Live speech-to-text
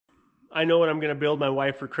I know what I'm going to build my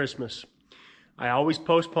wife for Christmas. I always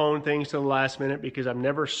postpone things to the last minute because I'm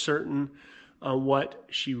never certain on what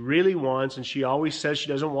she really wants, and she always says she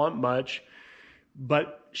doesn't want much.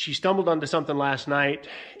 But she stumbled onto something last night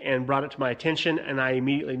and brought it to my attention, and I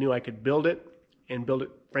immediately knew I could build it, and build it,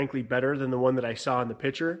 frankly, better than the one that I saw in the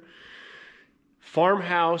picture.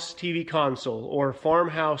 Farmhouse TV console or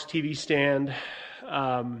Farmhouse TV stand,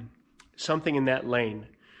 something in that lane.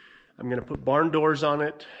 I'm going to put barn doors on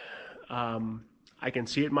it. I can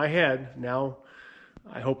see it in my head. Now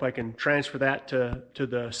I hope I can transfer that to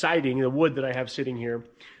the siding, the wood that I have sitting here.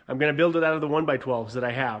 I'm going to build it out of the 1x12s that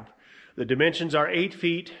I have. The dimensions are 8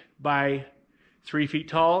 feet by 3 feet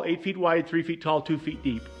tall, 8 feet wide, 3 feet tall, 2 feet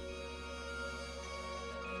deep.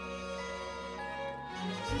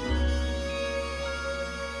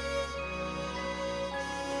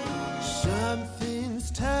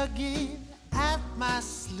 Something's tugging at my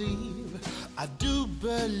sleeve. I do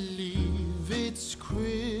believe it's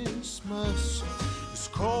Christmas. It's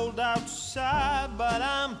cold outside, but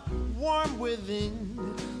I'm warm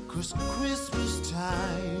within, 'cause Christmas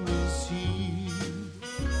time is here.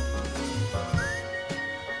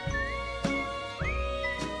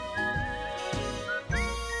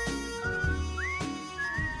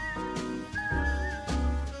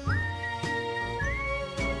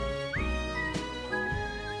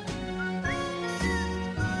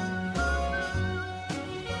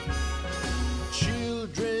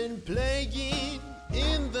 Playing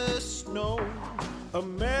in the snow, a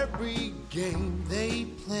merry game they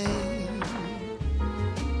play,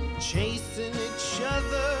 chasing each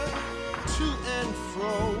other to and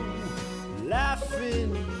fro,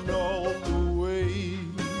 laughing all the way.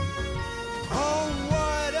 Oh,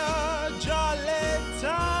 what a jolly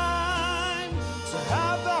time to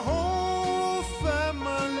have the whole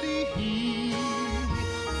family here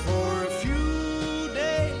for a few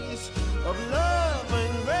days of love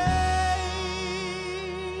and grace.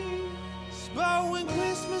 But when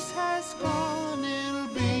Christmas has gone,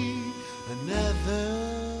 it'll be another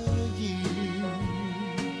year.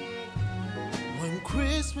 When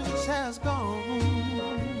Christmas has gone,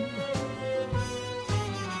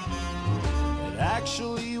 it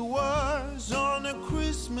actually was on a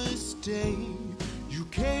Christmas day you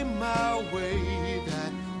came my way,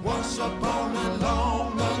 that once upon a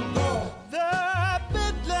long ago. The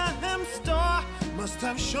Bethlehem star must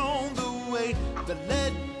have shown the way that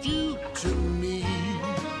led you to me.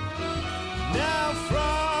 Now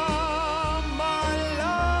from our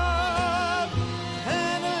love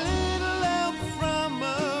and a little help from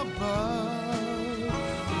above,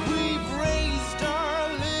 we've raised our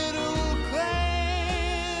little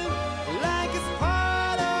clan like it's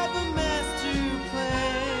part of a master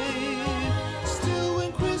plan. Still,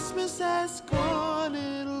 when Christmas has gone,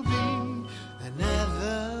 it'll be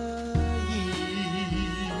another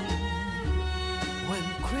year. When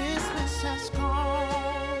Christmas has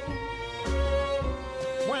gone,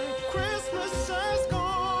 when Christmas has gone.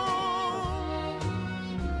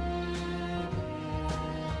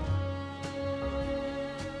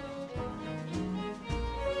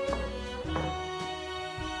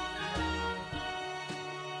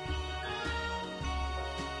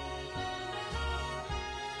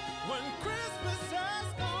 When Christmas has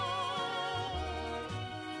gone.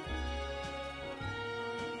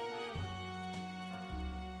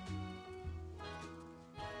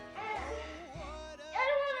 I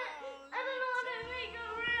don't know how to make a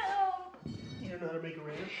ramp. You don't know how to make a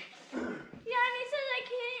ramp? Yeah, and he says I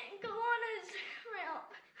can't go on his ramp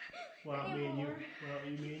Well, me and anymore.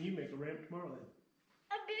 you make a ramp tomorrow then.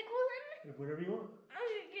 A big one? Whatever you want.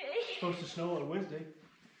 Okay. It's supposed to snow on Wednesday.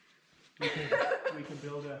 We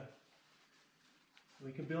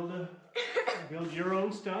can build your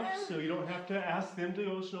own stuff, so you don't have to ask them to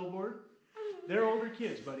go snowboard. They're older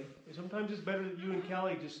kids, buddy. Sometimes it's better that you and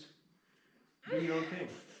Callie just do your own thing.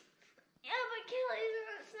 Yeah, but Kelly's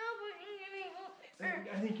not snowboarding anymore.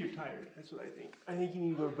 I think you're tired. That's what I think. I think you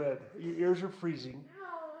need to go to bed. Your ears are freezing.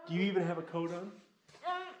 Do you even have a coat on?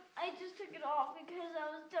 I just took it off because I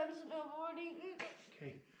was done snowboarding.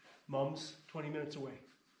 Okay. Mom's 20 minutes away.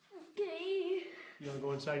 Okay. You want to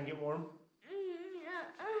go inside and get warm? Yeah.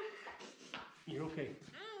 You're okay.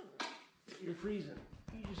 You're freezing.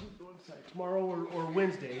 You just need to go inside. Tomorrow or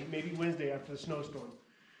Wednesday, maybe Wednesday after the snowstorm,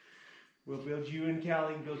 we'll build you and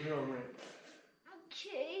Callie and build your own ramp.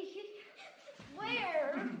 Okay.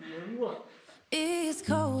 Where? Wherever you want. It's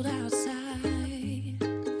cold outside,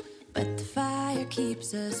 but the fire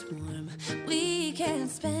keeps us warm. We can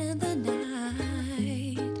spend the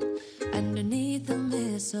night underneath the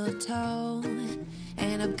mistletoe.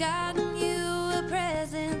 And I've gotten you a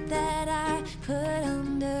present that I put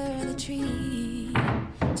under the tree.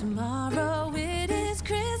 Tomorrow it is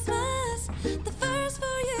Christmas, the first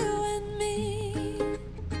for you and me.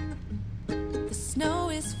 The snow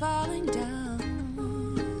is falling down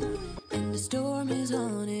and the storm is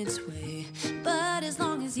on its way. But as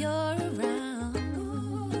long as you're around,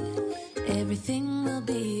 everything will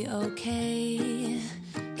be okay.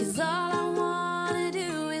 'Cause all I wanna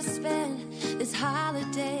do is spend this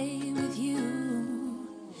holiday with you.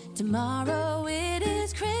 Tomorrow it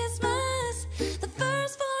is Christmas, the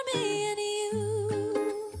first for me and you.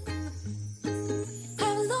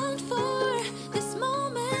 I've longed for this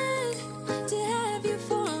moment to have you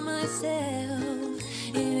for myself,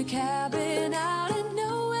 in a cabin out in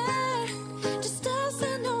nowhere, just us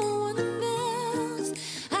and no one else.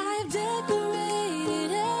 I've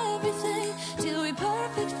decorated everything till we're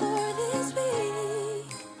perfect for this week.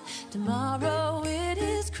 Tomorrow it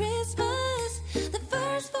is Christmas, the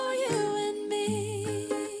first for you and me.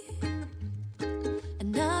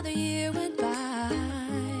 Another year went by,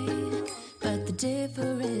 but the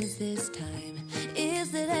difference this time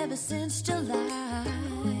is that ever since July,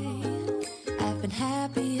 I've been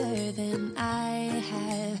happier than I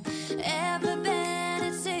have ever been.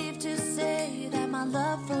 It's safe to say that my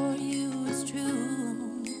love for you is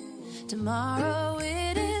true. Tomorrow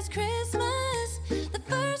it is Christmas, the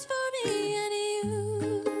first for me and you.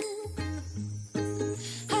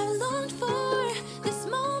 I've longed for this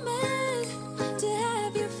moment to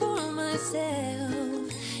have you for myself,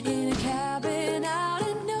 in a cabin out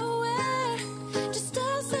in nowhere, just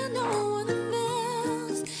us and no one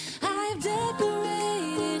else. I've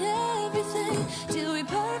decorated everything till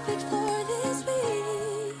we're perfect for this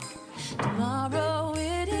week. Tomorrow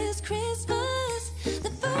it is Christmas,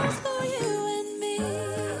 the first for you and me.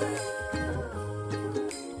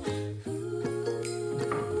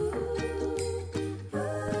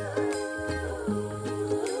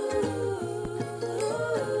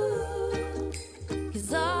 'Cause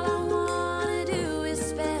all I wanna do is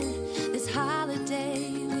spend this holiday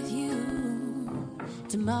with you.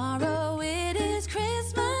 Tomorrow it is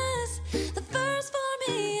Christmas, the first for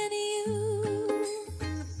me and you.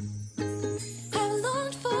 I've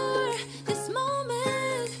longed for this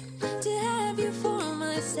moment to have you for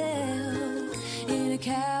myself, in a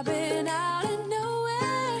cabin out in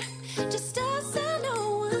nowhere, just us and no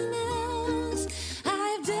one else.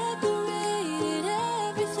 I've decorated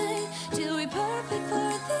everything till we're perfect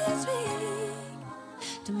for this week.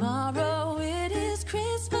 Tomorrow it is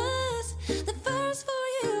Christmas, the first for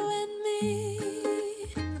you and me.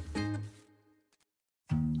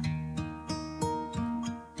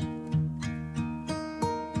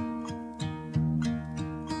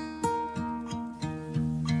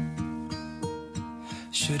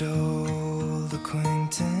 Should old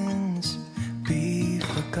acquaintance be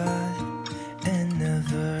forgot and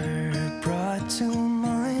never brought to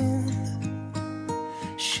mind?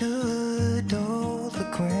 Should old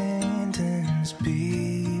acquaintance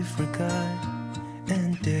be forgot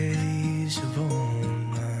and days of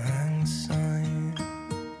old lang syne?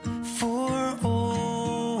 For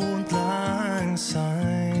old lang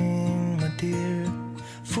syne, my dear,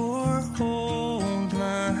 for old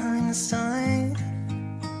lang syne,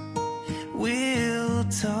 we'll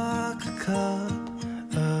talk a cup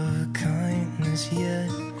of kindness yet,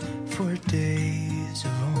 for days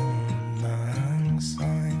of old lang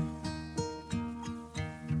syne.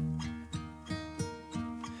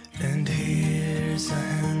 And here's a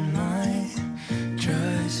hand, my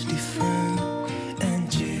trusty friend,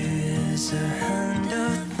 and here's a hand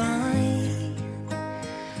of thine.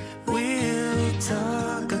 We'll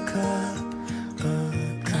talk a cup of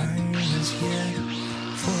kindness yet,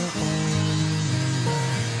 for old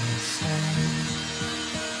lang syne.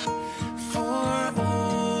 For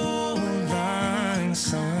old lang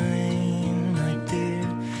syne.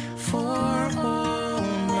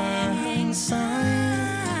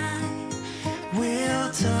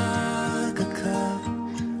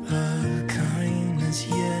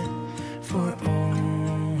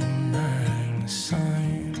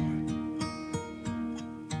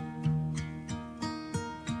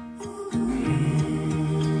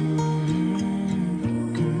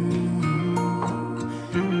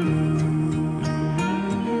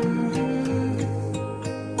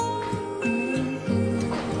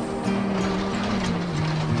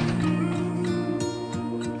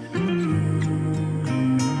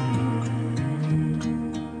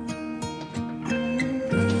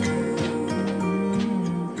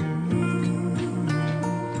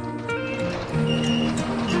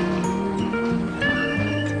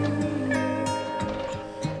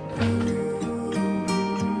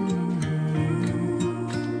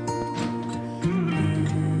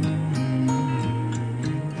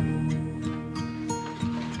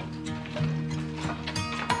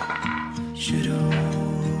 Should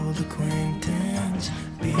old acquaintance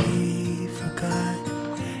be forgot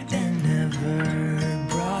and never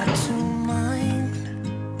brought to mind?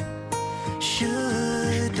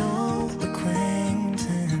 Should old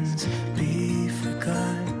acquaintance be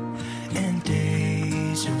forgot and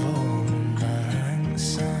days of old lang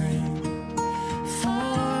syne?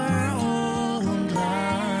 For old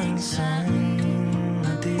lang syne,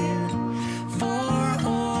 my dear, for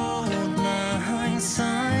old lang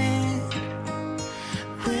syne.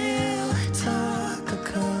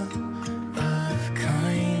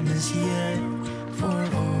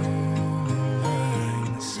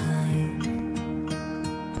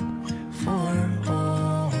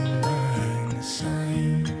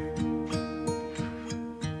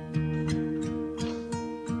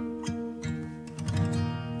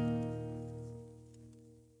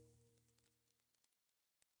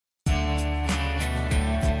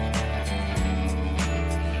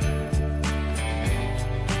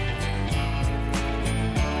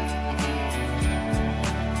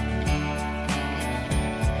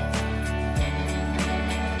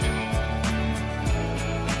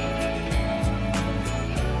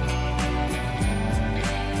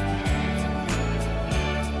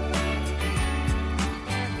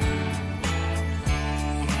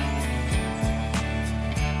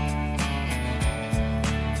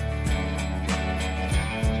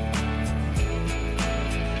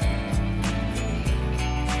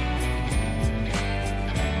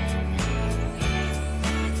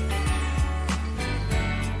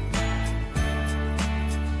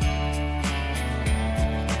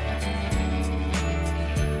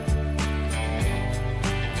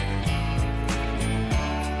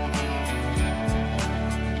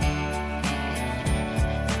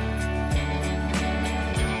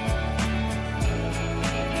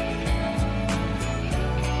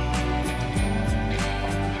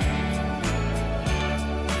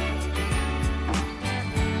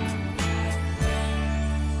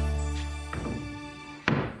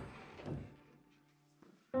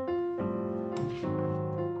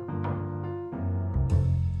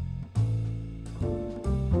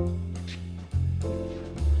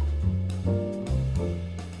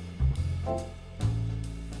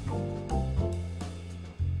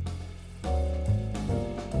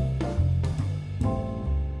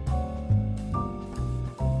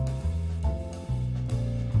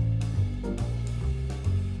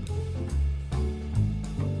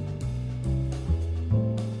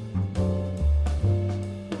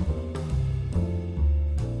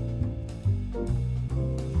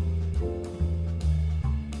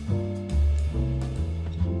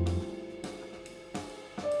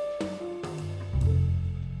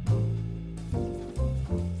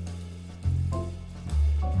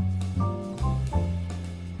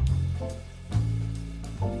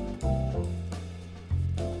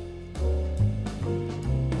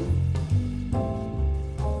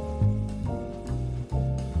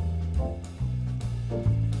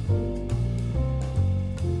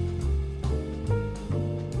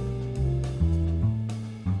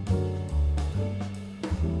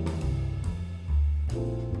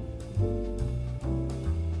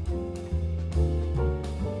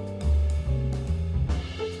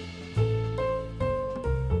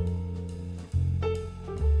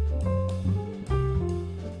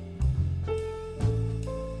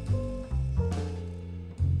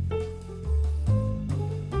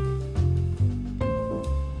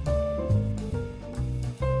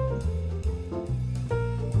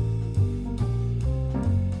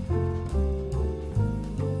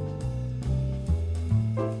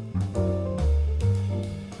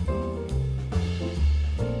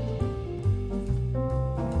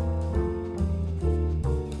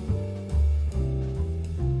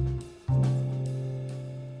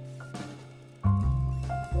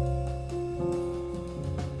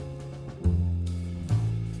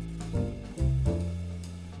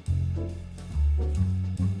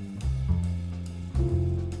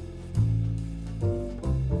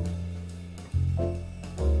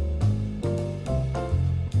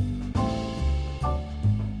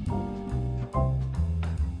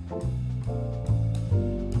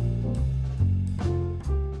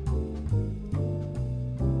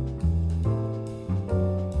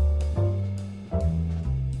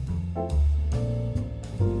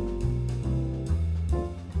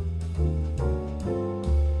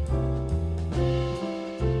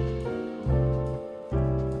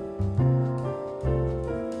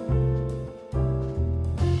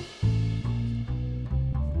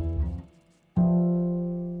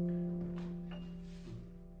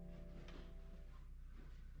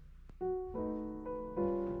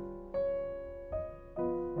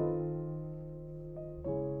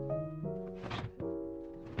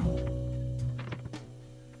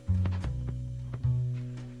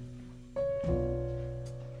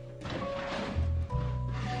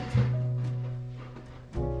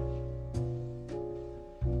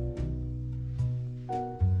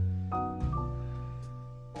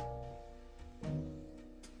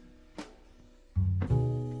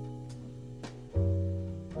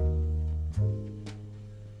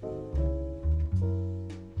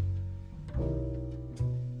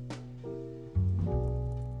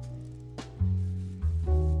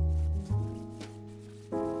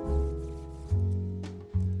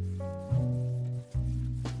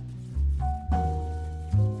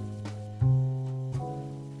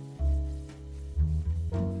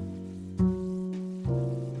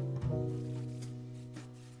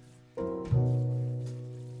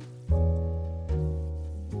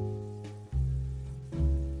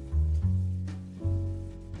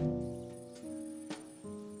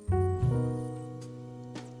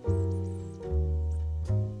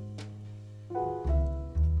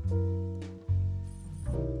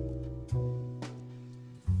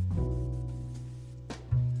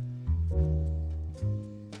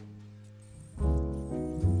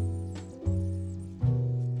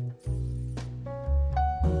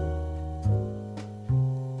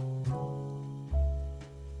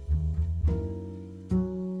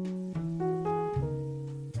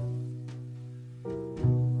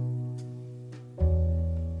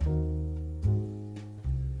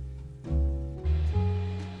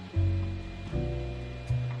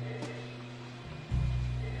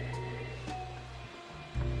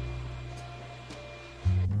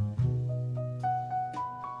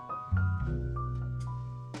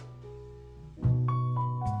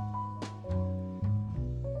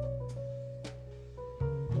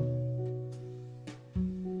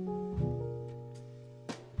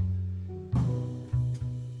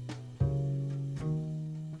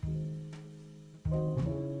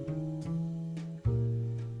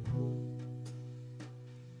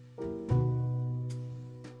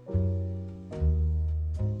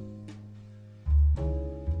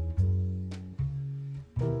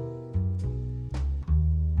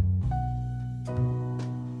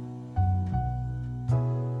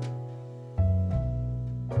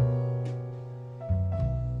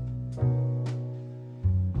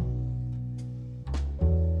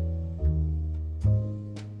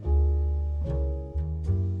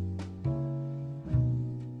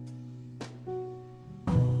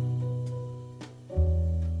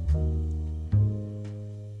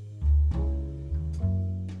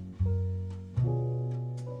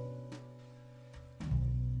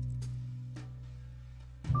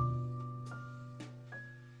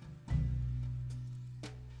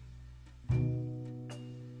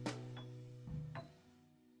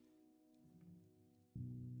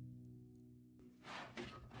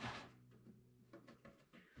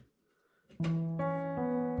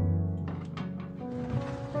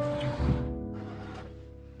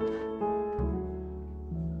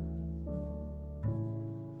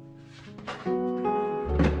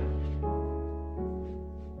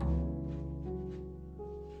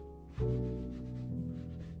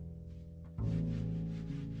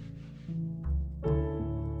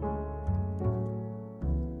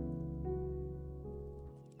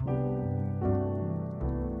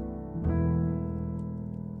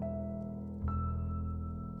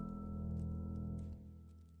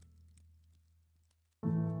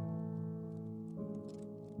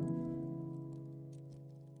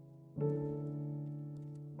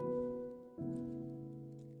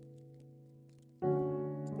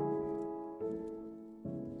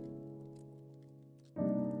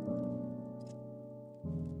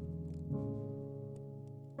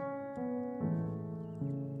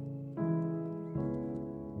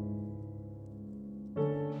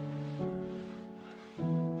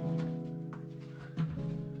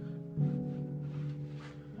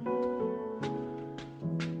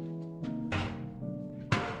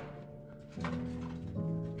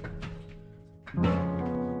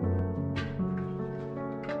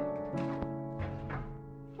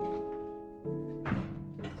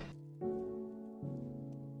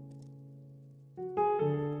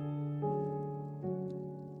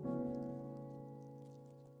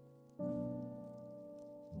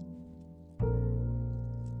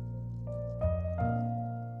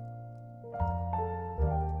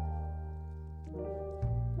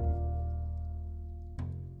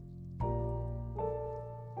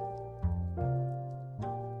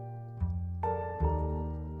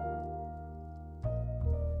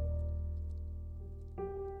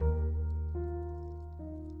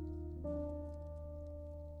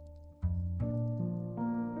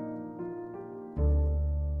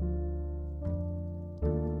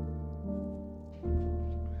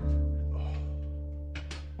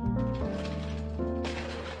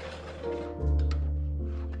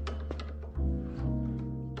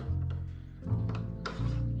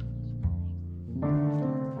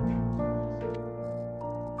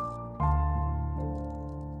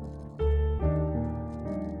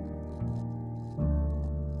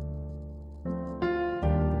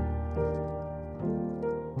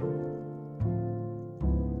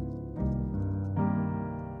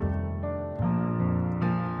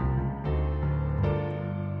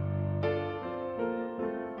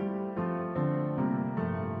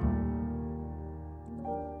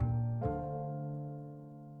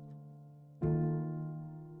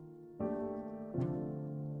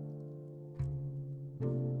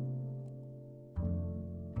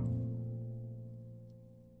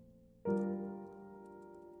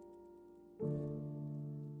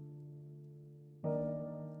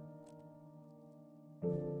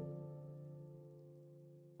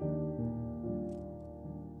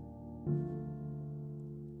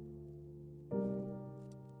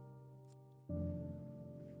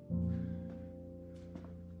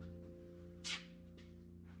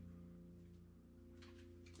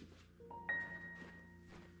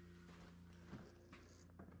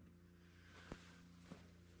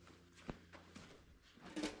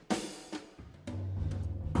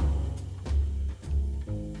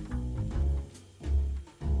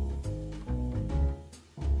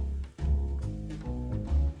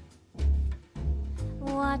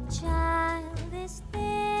 What child is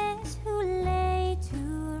this who lay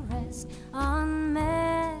to rest on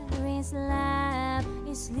Mary's lap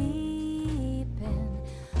is sleeping?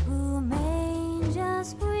 Whom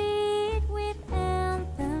angels greet with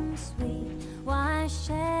anthems sweet, while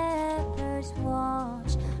shepherds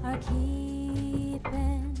watch are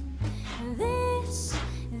keeping. This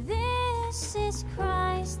is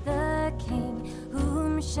Christ the King,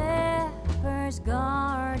 whom shepherds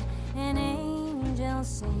guard and angels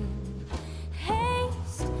sing.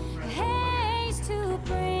 Haste, haste to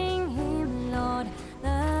bring him, Lord,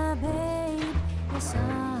 the babe, the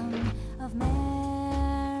Son of Mary.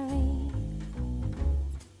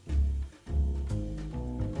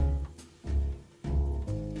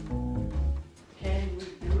 Can we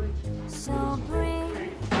do it? So bring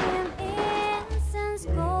him incense,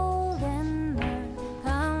 gold, and myrrh,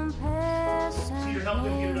 compassion Cedar, help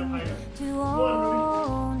them get it up higher. to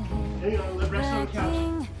on, own him. Hang on, let rest on the The couch.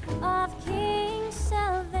 King of kings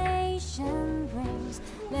salvation brings.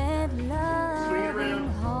 Let loving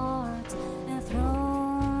hearts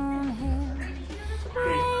enthrone him.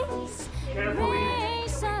 Raise,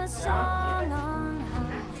 raise a song on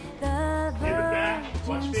high. The Give it back.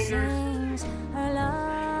 Watch virgin fingers. sings her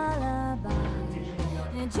lullaby.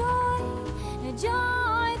 Joy,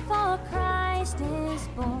 joy, for Christ is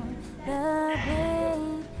born, the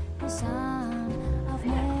babe, the Son of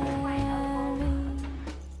Mary.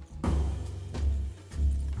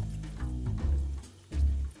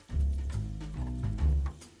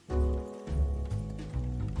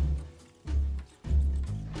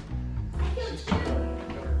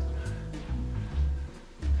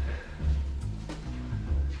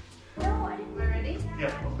 No, I didn't. We're ready?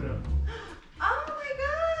 Yeah, open it up. Oh my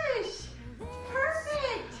gosh!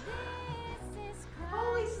 Perfect!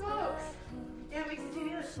 Holy smokes! Yeah, it makes the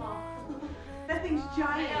TV look small. That thing's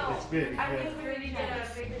giant. It's big. I Yeah, really need to get a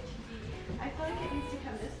bigger TV. I feel like it needs to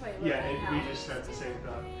come this way. yeah we just had the same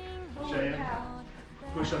thought. Holy Cheyenne, cow.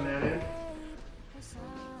 push on that end.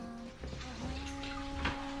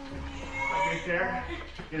 Like right there.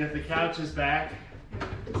 And if the couch is back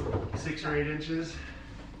 6 or 8 inches,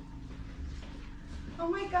 Oh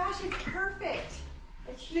my gosh, it's perfect.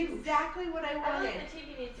 It's exactly what I I wanted. think the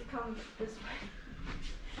TV needs to come this way.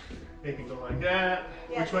 it can go like that.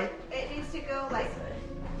 Yeah, Which way? It needs to go like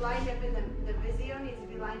lined up in the Vizio needs to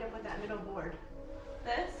be lined up with that middle board.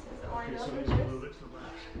 This is it lined Okay, up so with just this? move it to the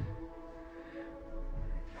left.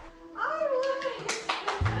 I love it.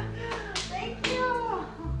 Thank you.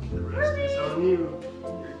 The rest is on you.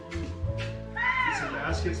 Get some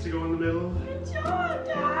baskets to go in the middle. Good job,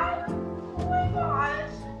 Dad. Oh my gosh.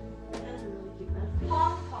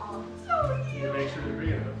 Pom pom. So You cute. make sure they're big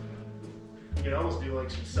enough. You can almost do like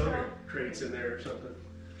some soda crates in there or something.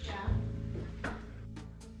 Yeah.